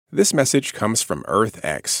This message comes from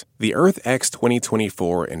EarthX. The EarthX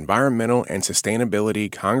 2024 Environmental and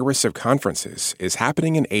Sustainability Congress of Conferences is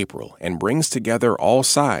happening in April and brings together all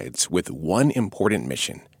sides with one important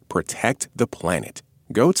mission: protect the planet.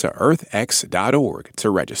 Go to earthx.org to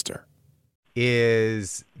register.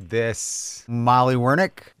 Is this Molly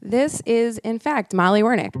Wernick? This is, in fact, Molly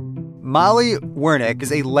Wernick. Molly Wernick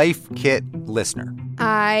is a Life Kit listener.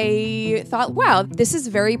 I thought, wow, this is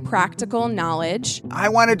very practical knowledge. I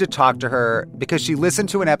wanted to talk to her because she listened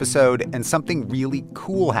to an episode and something really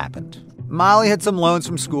cool happened. Molly had some loans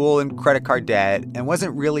from school and credit card debt and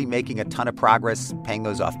wasn't really making a ton of progress paying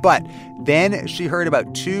those off. But then she heard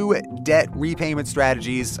about 2 debt repayment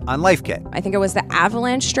strategies on Life Kit. I think it was the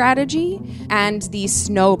avalanche strategy and the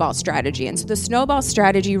snowball strategy. And so the snowball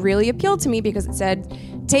strategy really appealed to me because it said,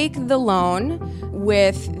 take the loan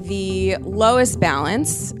with the lowest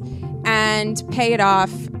balance and pay it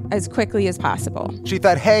off as quickly as possible. She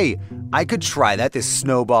thought, hey, I could try that, this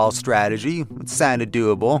snowball strategy. It sounded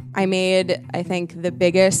doable. I made, I think, the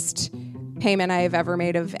biggest payment I've ever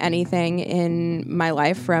made of anything in my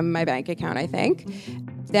life from my bank account, I think.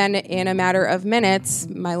 Then in a matter of minutes,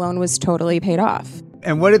 my loan was totally paid off.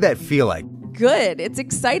 And what did that feel like? Good. It's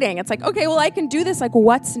exciting. It's like, okay, well, I can do this. Like,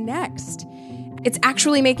 what's next? It's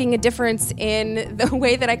actually making a difference in the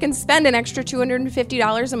way that I can spend an extra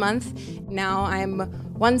 $250 a month. Now I'm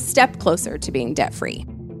one step closer to being debt-free.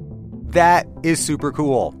 That is super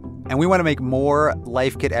cool. And we want to make more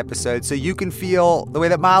Life Kit episodes so you can feel the way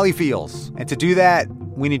that Molly feels. And to do that,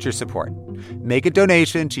 we need your support. Make a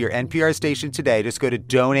donation to your NPR station today. Just go to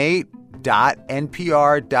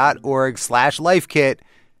donate.npr.org/lifekit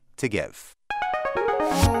to give.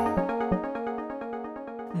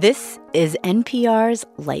 This is NPR's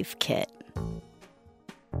Life Kit.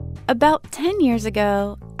 About 10 years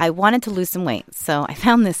ago, I wanted to lose some weight, so I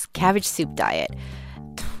found this cabbage soup diet.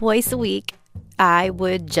 Twice a week, I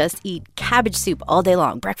would just eat cabbage soup all day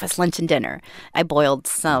long, breakfast, lunch, and dinner. I boiled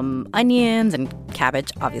some onions and cabbage,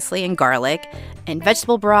 obviously, and garlic, and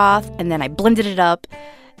vegetable broth, and then I blended it up,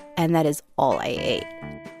 and that is all I ate.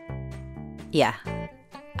 Yeah,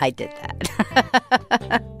 I did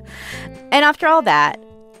that. And after all that,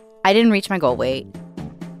 I didn't reach my goal weight.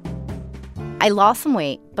 I lost some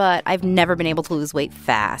weight, but I've never been able to lose weight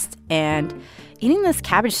fast, and eating this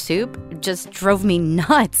cabbage soup just drove me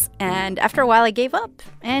nuts, and after a while I gave up,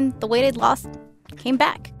 and the weight I'd lost came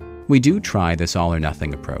back. We do try this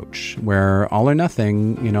all-or-nothing approach, where all or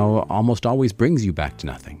nothing, almost always brings you back to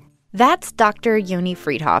nothing. That's Dr. Yoni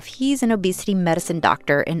Friedhoff. He's an obesity medicine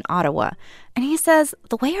doctor in Ottawa, and he says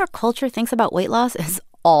the way our culture thinks about weight loss is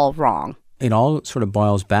all wrong. It all sort of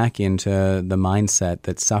boils back into the mindset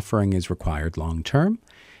that suffering is required long-term,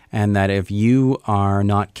 and that if you are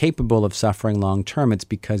not capable of suffering long-term, it's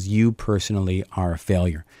because you personally are a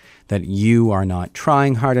failure, that you are not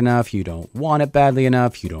trying hard enough, you don't want it badly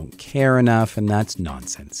enough, you don't care enough, and that's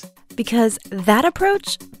nonsense. Because that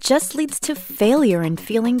approach just leads to failure and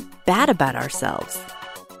feeling bad about ourselves.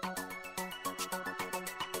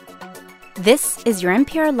 This is your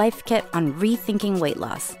NPR Life Kit on rethinking weight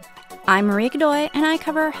loss. I'm Maria Godoy, and I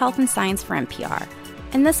cover health and science for NPR.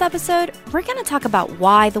 In this episode, we're going to talk about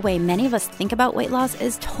why the way many of us think about weight loss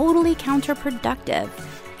is totally counterproductive,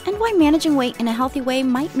 and why managing weight in a healthy way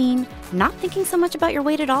might mean not thinking so much about your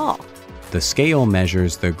weight at all. The scale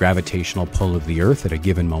measures the gravitational pull of the Earth at a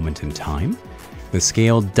given moment in time. The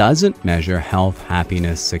scale doesn't measure health,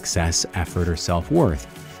 happiness, success, effort, or self-worth.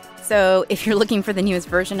 So if you're looking for the newest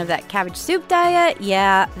version of that cabbage soup diet,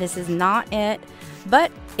 yeah, this is not it.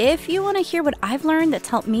 But if you want to hear what I've learned that's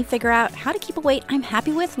helped me figure out how to keep a weight I'm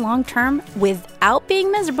happy with long term without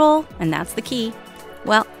being miserable, and that's the key,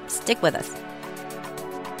 well, stick with us.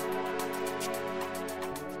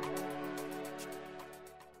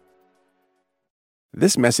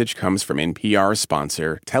 This message comes from NPR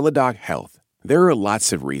sponsor Teladoc Health. There are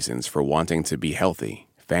lots of reasons for wanting to be healthy.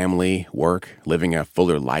 Family, work, living a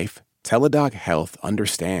fuller life. Teladoc Health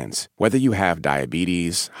understands. Whether you have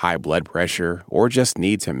diabetes, high blood pressure, or just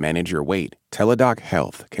need to manage your weight, Teladoc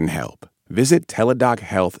Health can help. Visit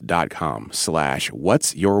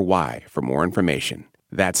teladochealth.com/whatsyourwhy for more information.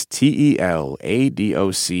 That's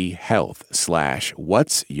TELADOC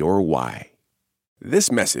health/whatsyourwhy.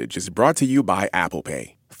 This message is brought to you by Apple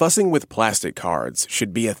Pay. Fussing with plastic cards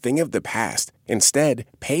should be a thing of the past. Instead,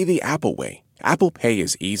 pay the Apple way. Apple Pay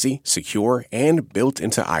is easy, secure, and built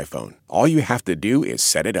into iPhone. All you have to do is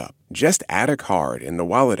set it up. Just add a card in the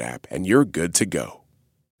Wallet app and you're good to go.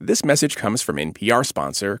 This message comes from NPR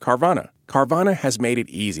sponsor Carvana. Carvana has made it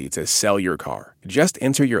easy to sell your car. Just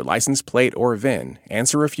enter your license plate or VIN,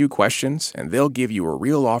 answer a few questions, and they'll give you a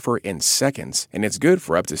real offer in seconds, and it's good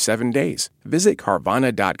for up to 7 days. Visit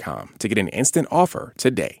Carvana.com to get an instant offer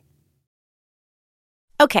today.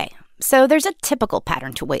 Okay, so there's a typical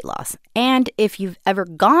pattern to weight loss, and if you've ever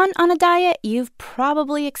gone on a diet, you've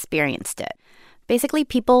probably experienced it. Basically,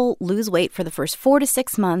 people lose weight for the first 4 to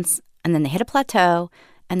 6 months, and then they hit a plateau,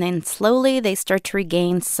 and then slowly they start to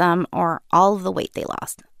regain some or all of the weight they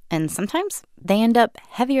lost. And sometimes they end up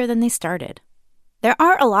heavier than they started. There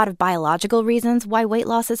are a lot of biological reasons why weight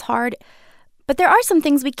loss is hard, but there are some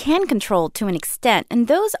things we can control to an extent, and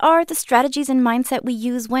those are the strategies and mindset we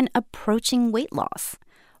use when approaching weight loss.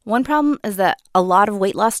 One problem is that a lot of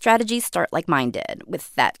weight loss strategies start like mine did,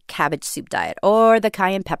 with that cabbage soup diet or the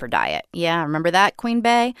cayenne pepper diet. Yeah, remember that, Queen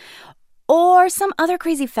Bey? Or some other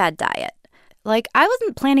crazy fad diet. Like, I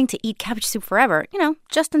wasn't planning to eat cabbage soup forever,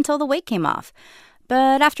 just until the weight came off.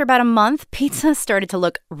 But after about a month, pizza started to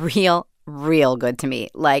look real good to me,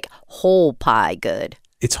 like whole pie good.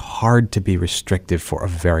 It's hard to be restrictive for a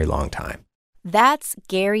very long time. That's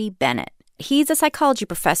Gary Bennett. He's a psychology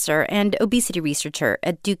professor and obesity researcher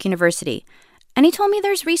at Duke University. And he told me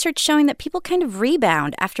there's research showing that people kind of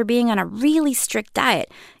rebound after being on a really strict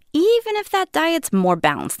diet, even if that diet's more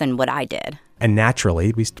balanced than what I did. And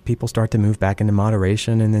naturally, people start to move back into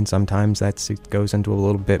moderation, and then sometimes it goes into a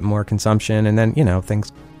little bit more consumption, and then,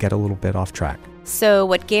 things get a little bit off track. So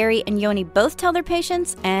what Gary and Yoni both tell their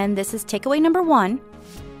patients, and this is takeaway number 1,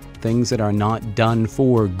 things that are not done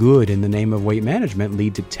for good in the name of weight management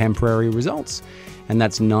lead to temporary results, and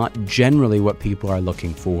that's not generally what people are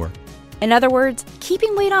looking for. In other words,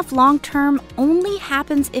 keeping weight off long-term only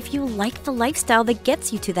happens if you like the lifestyle that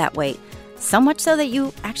gets you to that weight, so much so that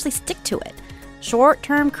you actually stick to it.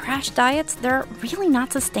 Short-term crash diets, they're really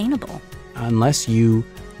not sustainable. Unless you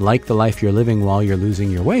like the life you're living while you're losing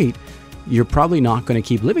your weight, you're probably not going to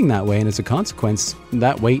keep living that way. And as a consequence,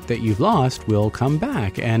 that weight that you've lost will come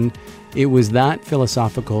back. And it was that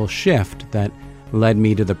philosophical shift that led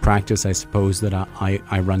me to the practice, I suppose, that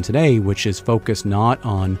I run today, which is focused not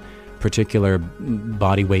on particular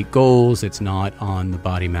body weight goals. It's not on the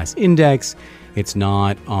body mass index. It's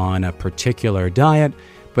not on a particular diet,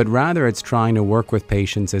 but rather it's trying to work with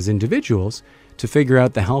patients as individuals to figure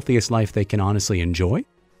out the healthiest life they can honestly enjoy.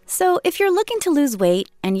 So if you're looking to lose weight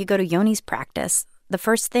and you go to Yoni's practice, the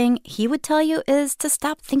first thing he would tell you is to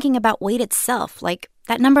stop thinking about weight itself. Like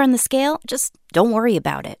that number on the scale, just don't worry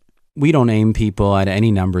about it. We don't aim people at any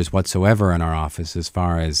numbers whatsoever in our office as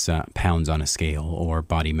far as pounds on a scale or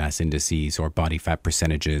body mass indices or body fat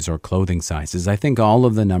percentages or clothing sizes. I think all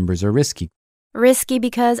of the numbers are risky. Risky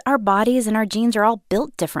because our bodies and our genes are all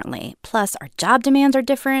built differently. Plus, our job demands are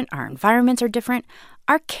different, our environments are different,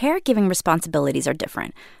 our caregiving responsibilities are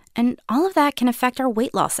different, and all of that can affect our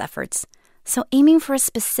weight loss efforts. So aiming for a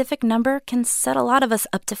specific number can set a lot of us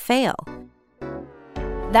up to fail.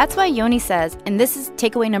 That's why Yoni says, and this is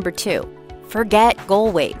takeaway number 2, forget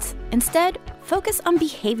goal weights. Instead, focus on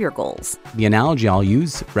behavior goals. The analogy I'll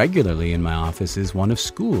use regularly in my office is one of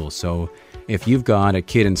school. So if you've got a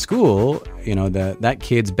kid in school, that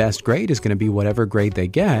kid's best grade is going to be whatever grade they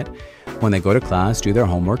get when they go to class, do their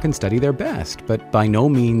homework, and study their best. But by no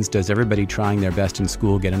means does everybody trying their best in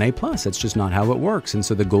school get an A+. That's just not how it works. And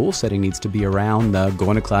so the goal setting needs to be around the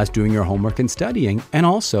going to class, doing your homework, and studying, and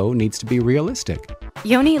also needs to be realistic.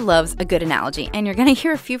 Yoni loves a good analogy, and you're going to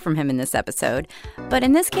hear a few from him in this episode. But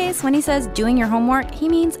in this case, when he says doing your homework, he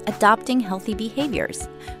means adopting healthy behaviors.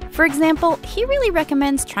 For example, he really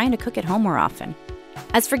recommends trying to cook at home more often.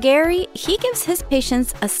 As for Gary, he gives his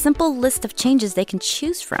patients a simple list of changes they can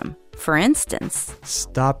choose from. For instance,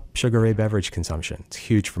 stop sugary beverage consumption. It's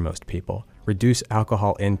huge for most people. Reduce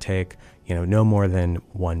alcohol intake, no more than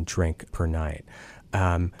 1 drink per night.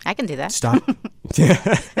 I can do that. Stop.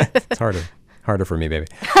 It's harder for me, baby.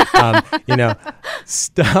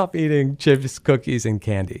 Stop eating chips, cookies, and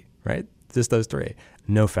candy, right? Just those 3.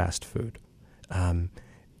 No fast food.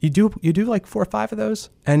 You do like 4 or 5 of those,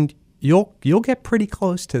 and you'll get pretty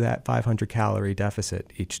close to that 500 calorie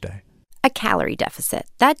deficit each day. A calorie deficit.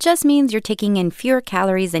 That just means you're taking in fewer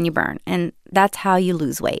calories than you burn, and that's how you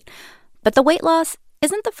lose weight. But the weight loss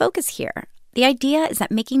isn't the focus here. The idea is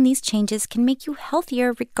that making these changes can make you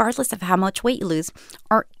healthier regardless of how much weight you lose,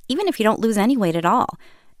 or even if you don't lose any weight at all.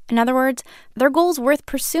 In other words, they're goals worth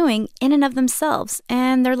pursuing in and of themselves,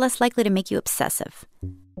 and they're less likely to make you obsessive.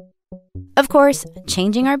 Of course,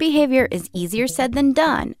 changing our behavior is easier said than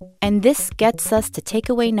done, and this gets us to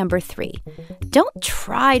takeaway number 3. Don't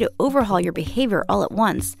try to overhaul your behavior all at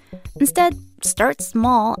once. Instead, start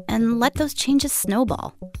small and let those changes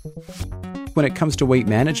snowball. When it comes to weight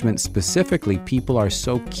management specifically, people are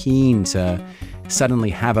so keen to suddenly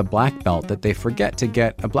have a black belt that they forget to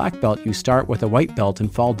get a black belt. You start with a white belt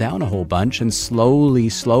and fall down a whole bunch, and slowly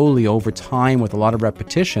over time with a lot of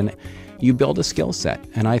repetition, you build a skill set.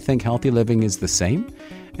 And I think healthy living is the same.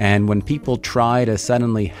 And when people try to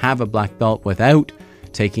suddenly have a black belt without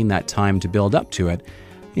taking that time to build up to it,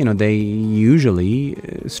 they usually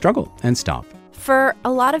struggle and stop. For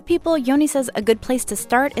a lot of people, Yoni says a good place to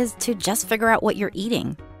start is to just figure out what you're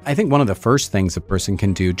eating. I think one of the first things a person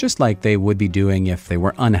can do, just like they would be doing if they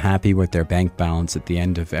were unhappy with their bank balance at the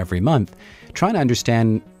end of every month, trying to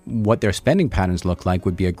understand what their spending patterns look like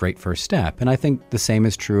would be a great first step. And I think the same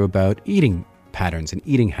is true about eating patterns and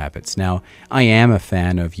eating habits. Now, I am a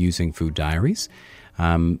fan of using food diaries.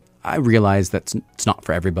 I realize that it's not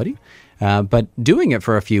for everybody. But doing it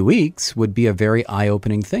for a few weeks would be a very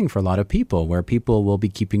eye-opening thing for a lot of people, where people will be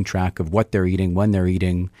keeping track of what they're eating, when they're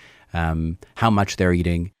eating, how much they're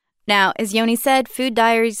eating. Now, as Yoni said, food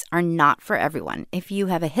diaries are not for everyone. If you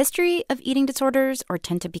have a history of eating disorders or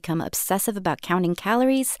tend to become obsessive about counting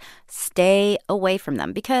calories, stay away from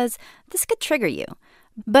them because this could trigger you.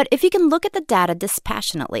 But if you can look at the data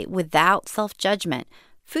dispassionately without self-judgment,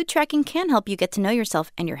 food tracking can help you get to know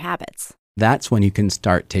yourself and your habits. That's when you can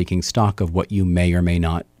start taking stock of what you may or may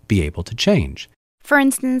not be able to change. For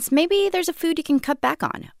instance, maybe there's a food you can cut back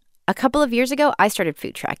on. A couple of years ago, I started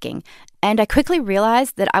food tracking, and I quickly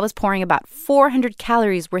realized that I was pouring about 400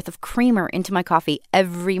 calories worth of creamer into my coffee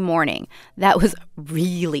every morning. That was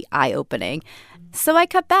really eye-opening. So I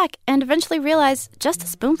cut back and eventually realized just a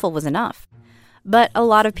spoonful was enough. But a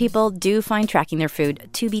lot of people do find tracking their food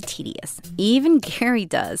to be tedious. Even Gary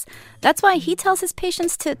does. That's why he tells his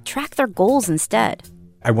patients to track their goals instead.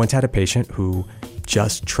 I once had a patient who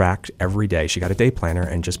just tracked every day. She got a day planner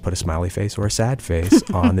and just put a smiley face or a sad face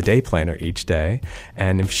on the day planner each day.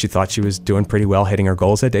 And if she thought she was doing pretty well hitting her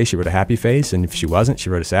goals that day, she wrote a happy face. And if she wasn't, she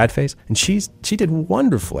wrote a sad face. And she did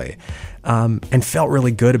wonderfully and felt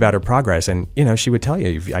really good about her progress. And, she would tell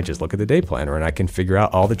you, I just look at the day planner and I can figure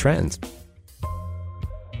out all the trends.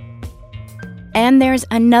 And there's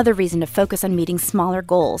another reason to focus on meeting smaller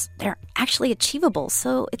goals. They're actually achievable,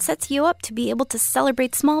 so it sets you up to be able to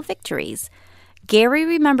celebrate small victories. Gary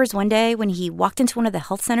remembers one day when he walked into one of the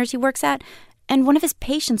health centers he works at, and one of his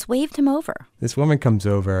patients waved him over. This woman comes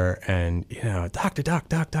over and, doctor,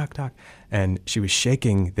 doc. And she was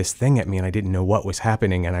shaking this thing at me, and I didn't know what was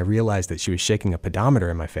happening. And I realized that she was shaking a pedometer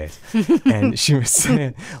in my face. And she was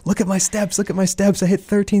saying, look at my steps. I hit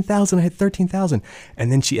 13,000.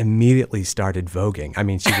 And then she immediately started voguing. I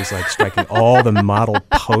mean, she was like striking all the model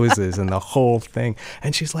poses and the whole thing.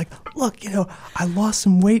 And she's like, look, I lost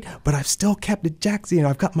some weight, but I've still kept it jacked.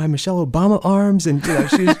 I've got my Michelle Obama arms. And,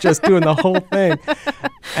 she's just doing the whole thing.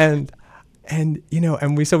 And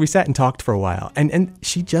we sat and talked for a while, and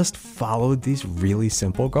she just followed these really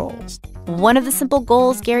simple goals. One of the simple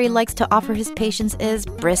goals Gary likes to offer his patients is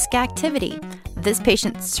brisk activity. This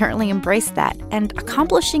patient certainly embraced that, and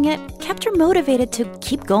accomplishing it kept her motivated to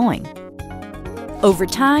keep going. Over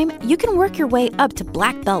time, you can work your way up to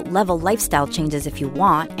black belt level lifestyle changes if you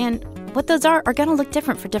want, and what those are going to look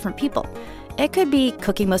different for different people. It could be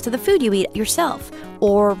cooking most of the food you eat yourself,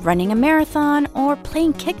 or running a marathon, or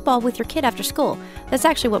playing kickball with your kid after school. That's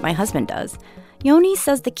actually what my husband does. Yoni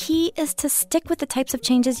says the key is to stick with the types of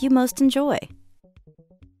changes you most enjoy.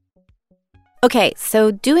 Okay,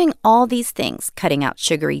 so doing all these things, cutting out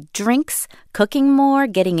sugary drinks, cooking more,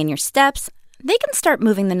 getting in your steps, they can start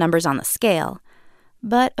moving the numbers on the scale.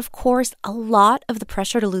 But of course, a lot of the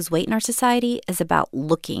pressure to lose weight in our society is about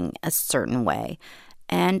looking a certain way.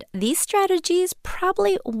 And these strategies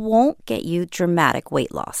probably won't get you dramatic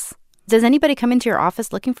weight loss. Does anybody come into your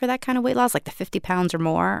office looking for that kind of weight loss, like the 50 pounds or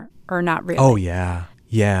more, or not really? Oh, yeah.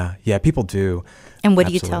 Yeah, people do. And what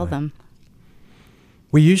do you tell them?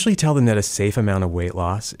 We usually tell them that a safe amount of weight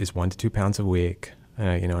loss is 1 to 2 pounds a week.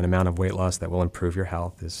 An amount of weight loss that will improve your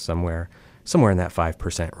health is somewhere in that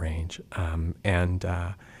 5% range.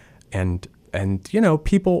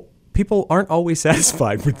 People aren't always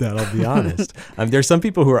satisfied with that, I'll be honest. There's some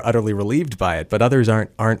people who are utterly relieved by it, but others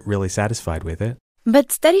aren't really satisfied with it.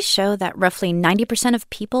 But studies show that roughly 90% of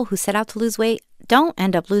people who set out to lose weight don't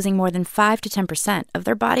end up losing more than 5 to 10% of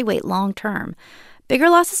their body weight long term. Bigger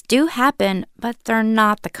losses do happen, but they're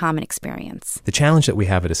not the common experience. The challenge that we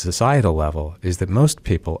have at a societal level is that most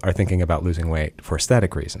people are thinking about losing weight for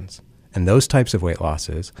aesthetic reasons. And those types of weight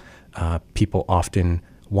losses, people often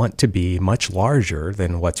want to be much larger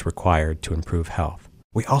than what's required to improve health.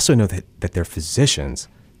 We also know that their physicians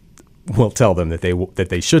will tell them that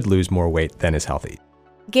they should lose more weight than is healthy.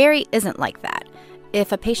 Gary isn't like that.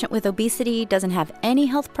 If a patient with obesity doesn't have any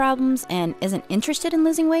health problems and isn't interested in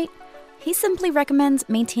losing weight, he simply recommends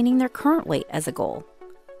maintaining their current weight as a goal.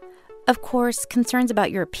 Of course, concerns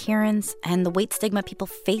about your appearance and the weight stigma people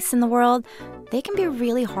face in the world, they can be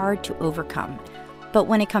really hard to overcome. But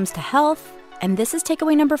when it comes to health, and this is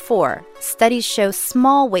takeaway number 4, studies show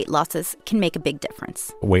small weight losses can make a big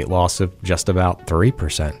difference. Weight loss of just about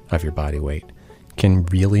 3% of your body weight can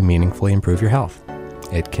really meaningfully improve your health.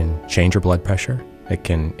 It can change your blood pressure. It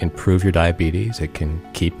can improve your diabetes. It can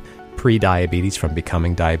keep pre-diabetes from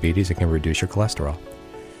becoming diabetes. It can reduce your cholesterol.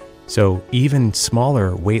 So even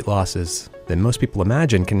smaller weight losses than most people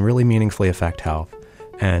imagine can really meaningfully affect health.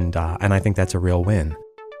 And I think that's a real win.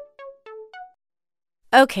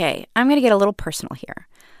 Okay, I'm going to get a little personal here.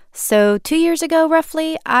 So 2 years ago,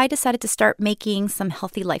 roughly, I decided to start making some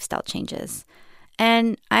healthy lifestyle changes.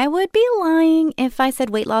 And I would be lying if I said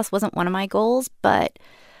weight loss wasn't one of my goals, but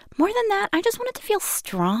more than that, I just wanted to feel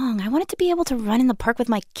strong. I wanted to be able to run in the park with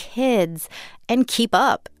my kids and keep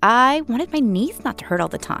up. I wanted my knees not to hurt all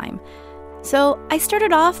the time. So I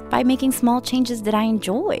started off by making small changes that I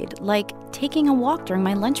enjoyed, like taking a walk during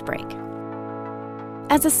my lunch break.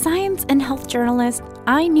 As a science and health journalist,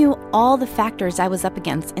 I knew all the factors I was up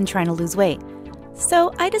against in trying to lose weight.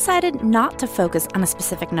 So I decided not to focus on a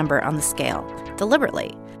specific number on the scale,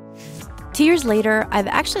 deliberately. 2 years later, I've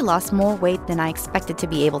actually lost more weight than I expected to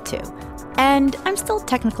be able to. And I'm still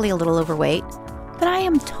technically a little overweight, but I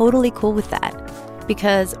am totally cool with that.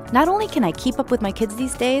 Because not only can I keep up with my kids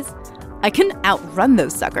these days, I can outrun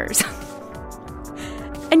those suckers.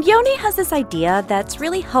 And Yoni has this idea that's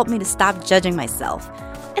really helped me to stop judging myself.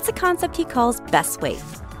 It's a concept he calls best weight.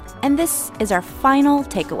 And this is our final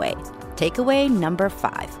takeaway. Takeaway number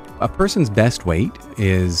 5. A person's best weight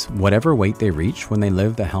is whatever weight they reach when they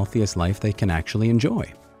live the healthiest life they can actually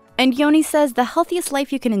enjoy. And Yoni says the healthiest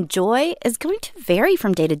life you can enjoy is going to vary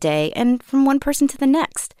from day to day and from one person to the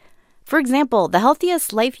next. For example, the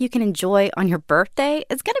healthiest life you can enjoy on your birthday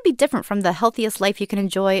is going to be different from the healthiest life you can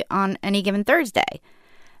enjoy on any given Thursday.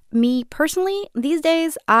 Me personally, these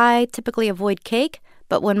days, I typically avoid cake,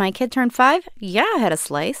 but when my kid turned 5, yeah, I had a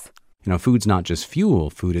slice. You know, food's not just fuel.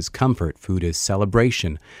 Food is comfort. Food is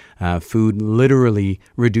celebration. Food literally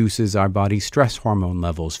reduces our body's stress hormone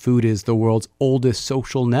levels. Food is the world's oldest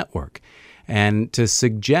social network. And to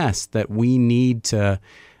suggest that we need to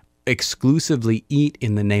exclusively eat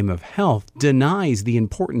in the name of health denies the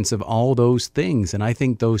importance of all those things. And I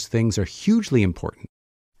think those things are hugely important.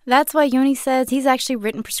 That's why Yoni says he's actually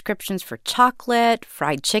written prescriptions for chocolate,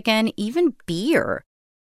 fried chicken, even beer.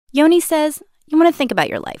 Yoni says you want to think about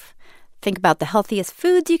your life. Think about the healthiest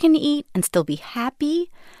foods you can eat and still be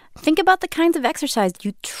happy. Think about the kinds of exercise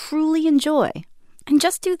you truly enjoy. And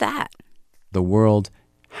just do that. The world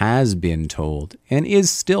has been told, and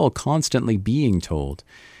is still constantly being told,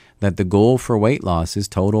 that the goal for weight loss is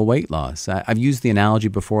total weight loss. I've used the analogy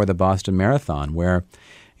before, the Boston Marathon, where,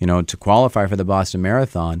 you know, to qualify for the Boston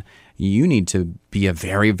Marathon, you need to be a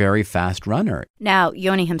very, very fast runner. Now,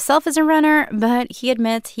 Yoni himself is a runner, but he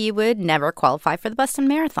admits he would never qualify for the Boston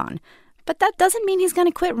Marathon. But that doesn't mean he's going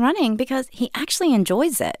to quit running because he actually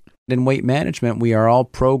enjoys it. In weight management, we are all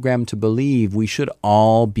programmed to believe we should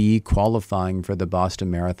all be qualifying for the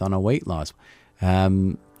Boston Marathon on weight loss.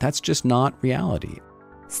 That's just not reality.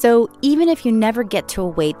 So even if you never get to a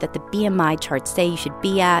weight that the BMI charts say you should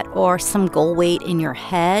be at, or some goal weight in your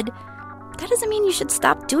head, that doesn't mean you should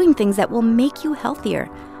stop doing things that will make you healthier.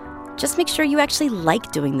 Just make sure you actually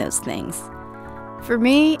like doing those things. For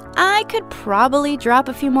me, I could probably drop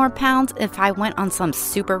a few more pounds if I went on some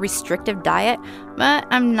super restrictive diet, but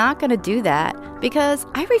I'm not going to do that because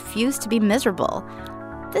I refuse to be miserable.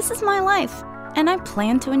 This is my life, and I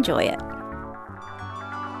plan to enjoy it.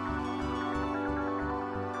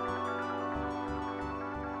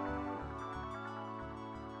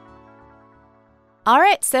 All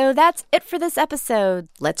right, so that's it for this episode.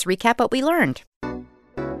 Let's recap what we learned.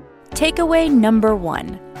 Takeaway number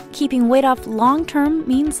 1. Keeping weight off long-term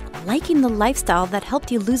means liking the lifestyle that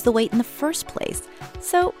helped you lose the weight in the first place.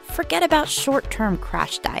 So forget about short-term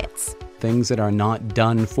crash diets. Things that are not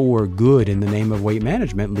done for good in the name of weight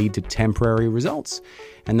management lead to temporary results.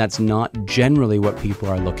 And that's not generally what people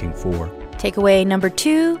are looking for. Takeaway number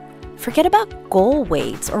 2. Forget about goal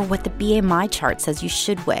weights or what the BMI chart says you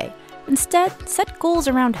should weigh. Instead, set goals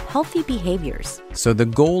around healthy behaviors. So the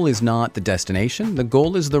goal is not the destination. The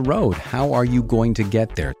goal is the road. How are you going to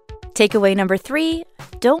get there? Takeaway number 3,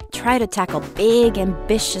 Don't try to tackle big,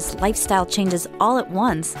 ambitious lifestyle changes all at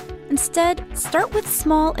once. Instead, start with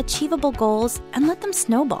small, achievable goals and let them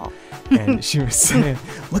snowball. And she was saying,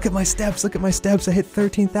 look at my steps. I hit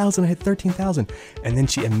 13,000. And then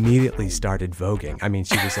she immediately started voguing. I mean,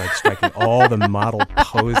 she was like striking all the model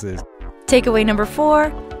poses. Takeaway number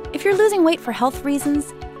 4, if you're losing weight for health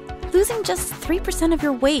reasons, losing just 3% of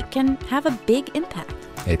your weight can have a big impact.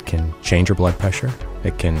 It can change your blood pressure.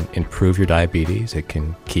 It can improve your diabetes. It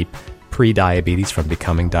can keep pre-diabetes from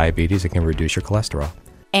becoming diabetes. It can reduce your cholesterol.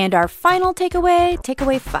 And our final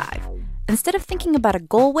takeaway 5. Instead of thinking about a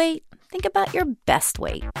goal weight, think about your best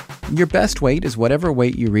weight. Your best weight is whatever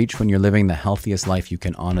weight you reach when you're living the healthiest life you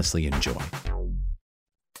can honestly enjoy.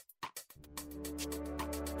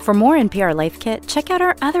 For more NPR Life Kit, check out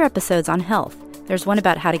our other episodes on health. There's one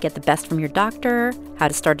about how to get the best from your doctor, how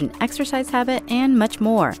to start an exercise habit, and much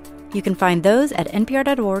more. You can find those at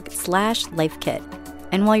npr.org/lifekit.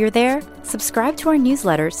 And while you're there, subscribe to our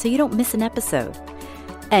newsletter so you don't miss an episode.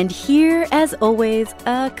 And here, as always,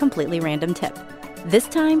 a completely random tip. This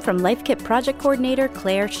time from Life Kit project coordinator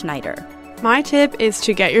Claire Schneider. My tip is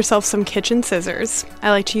to get yourself some kitchen scissors. I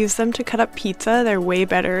like to use them to cut up pizza. They're way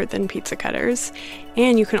better than pizza cutters.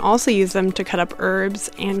 And you can also use them to cut up herbs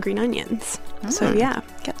and green onions. So yeah,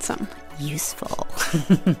 get some. Useful.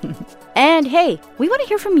 And hey, we want to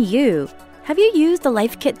hear from you. Have you used the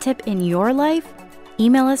Life Kit tip in your life?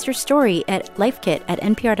 Email us your story at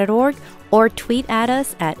lifekit@npr.org or tweet at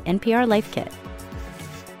us at NPRLifeKit.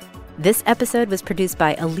 This episode was produced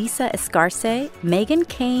by Elisa Escarce. Megan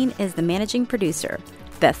Kane is the managing producer.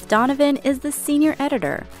 Beth Donovan is the senior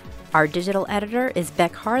editor. Our digital editor is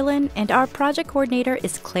Beck Harlan, and our project coordinator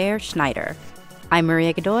is Claire Schneider. I'm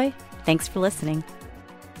Maria Godoy. Thanks for listening.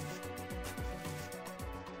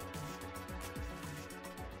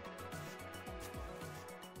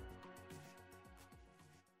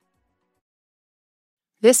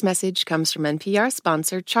 This message comes from NPR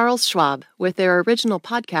sponsor Charles Schwab with their original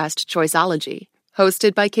podcast, Choiceology,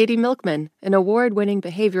 hosted by Katie Milkman, an award-winning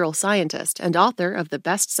behavioral scientist and author of the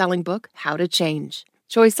best-selling book, How to Change.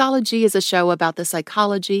 Choiceology is a show about the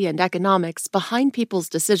psychology and economics behind people's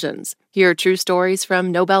decisions. Hear true stories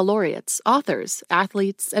from Nobel laureates, authors,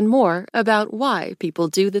 athletes, and more about why people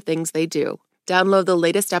do the things they do. Download the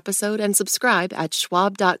latest episode and subscribe at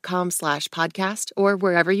schwab.com/podcast or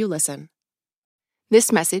wherever you listen.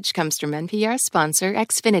 This message comes from NPR sponsor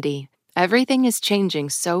Xfinity. Everything is changing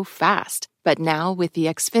so fast, but now with the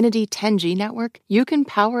Xfinity 10G network, you can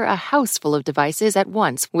power a house full of devices at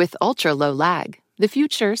once with ultra-low lag. The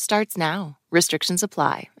future starts now. Restrictions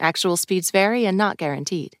apply. Actual speeds vary and not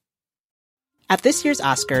guaranteed. At this year's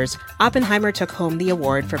Oscars, Oppenheimer took home the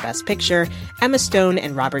award for Best Picture. Emma Stone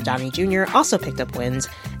and Robert Downey Jr. also picked up wins,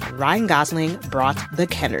 and Ryan Gosling brought the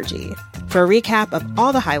Kenergy. For a recap of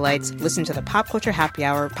all the highlights, listen to the Pop Culture Happy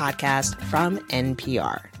Hour podcast from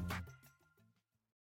NPR.